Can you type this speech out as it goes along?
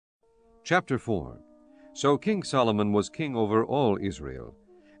Chapter 4. So King Solomon was king over all Israel.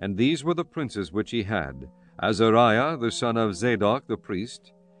 And these were the princes which he had: Azariah the son of Zadok the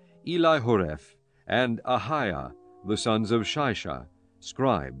priest, Elihoreph, and Ahiah the sons of Shisha,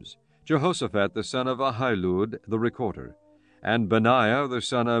 scribes, Jehoshaphat the son of Ahilud the recorder, and Benaiah the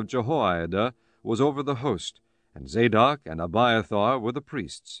son of Jehoiada was over the host, and Zadok and Abiathar were the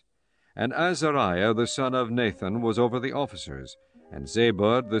priests. And Azariah the son of Nathan was over the officers, and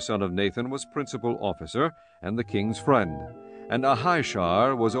Zabud the son of Nathan was principal officer, and the king's friend. And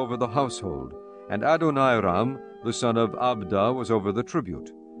Ahishar was over the household, and Adoniram the son of Abda was over the tribute.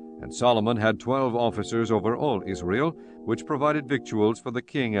 And Solomon had 12 officers over all Israel, which provided victuals for the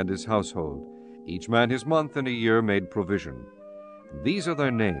king and his household. Each man his month and a year made provision. And these are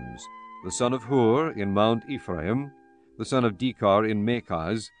their names: the son of Hur in Mount Ephraim, the son of Dekar in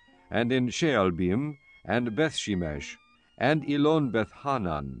Makaz, and in Shaalbim, and Bethshemesh, and Elon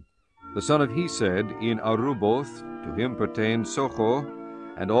Bethhanan, the son of Hesed in Aruboth, to him pertained Socho,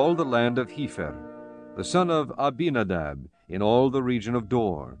 and all the land of Hepher, the son of Abinadab in all the region of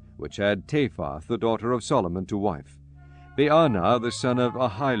Dor, which had Taphath the daughter of Solomon to wife. Baanah the son of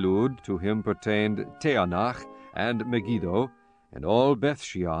Ahilud, to him pertained Teanach and Megiddo, and all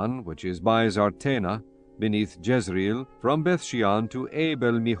Bethshean, which is by Zartana, beneath Jezreel, from Bethshean to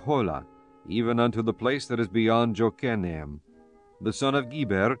Abel-Meholah, even unto the place that is beyond Jokeneam. The son of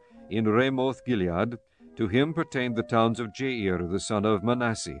Geber in Ramoth-Gilead, to him pertained the towns of Jair the son of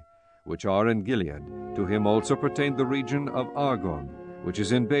Manasseh, which are in Gilead. To him also pertained the region of Argob, which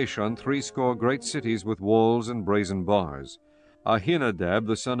is in Bashan, 80 great cities with walls and brazen bars. Ahinadab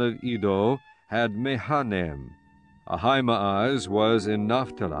the son of Edo had Mahanaim. Ahimaaz was in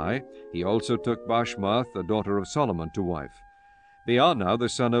Naphtali. He also took Bashmath the daughter of Solomon to wife. Baanah the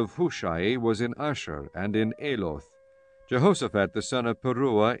son of Hushai was in Asher and in Eloth. Jehoshaphat the son of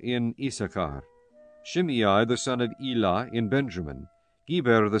Peruah in Issachar. Shimei the son of Elah in Benjamin.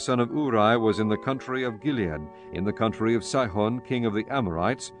 Geber the son of Uri was in the country of Gilead, in the country of Sihon king of the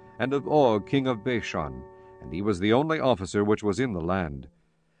Amorites, and of Og king of Bashan, and he was the only officer which was in the land.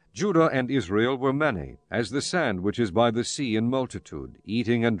 Judah and Israel were many, as the sand which is by the sea in multitude,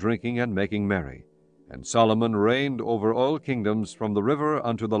 eating and drinking and making merry. And Solomon reigned over all kingdoms from the river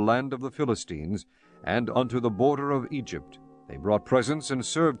unto the land of the Philistines, and unto the border of Egypt. They brought presents and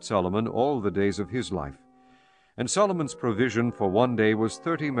served Solomon all the days of his life. And Solomon's provision for one day was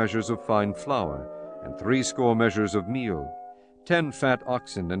 30 measures of fine flour, and 80 measures of meal, 10 fat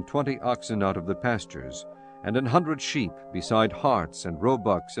oxen, and 20 oxen out of the pastures, and 100 sheep, beside harts, and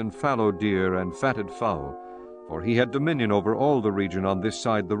roebucks, and fallow deer, and fatted fowl. For he had dominion over all the region on this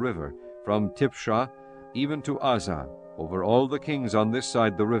side the river, from Tipshah even to Azah, over all the kings on this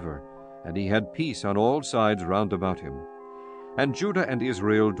side the river, and he had peace on all sides round about him. And Judah and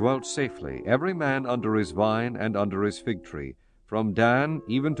Israel dwelt safely, every man under his vine and under his fig tree, from Dan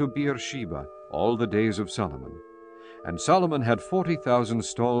even to Beersheba, all the days of Solomon. And Solomon had 40,000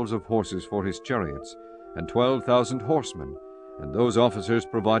 stalls of horses for his chariots, and 12,000 horsemen, and those officers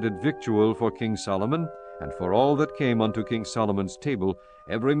provided victual for King Solomon, and for all that came unto King Solomon's table,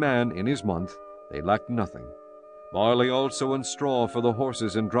 every man in his month. They lacked nothing. Barley also and straw for the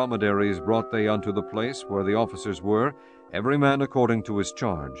horses and dromedaries brought they unto the place where the officers were, every man according to his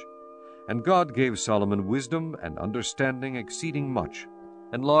charge. And God gave Solomon wisdom and understanding exceeding much,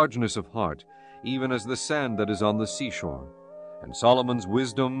 and largeness of heart, even as the sand that is on the seashore. And Solomon's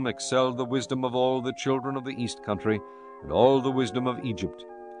wisdom excelled the wisdom of all the children of the east country, and all the wisdom of Egypt.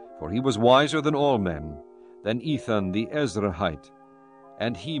 For he was wiser than all men, than Ethan the Ezrahite,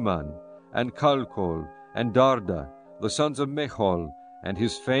 and Heman, and Calcol, and Darda, the sons of Mechol, and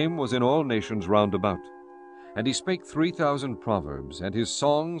his fame was in all nations round about. And he spake 3,000 proverbs, and his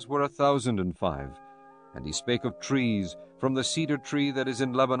songs were 1,005. And he spake of trees, from the cedar tree that is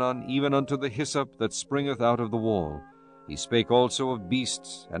in Lebanon, even unto the hyssop that springeth out of the wall. He spake also of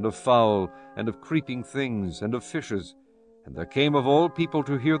beasts, and of fowl, and of creeping things, and of fishes. And there came of all people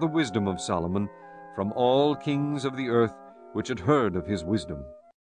to hear the wisdom of Solomon, from all kings of the earth, which had heard of his wisdom.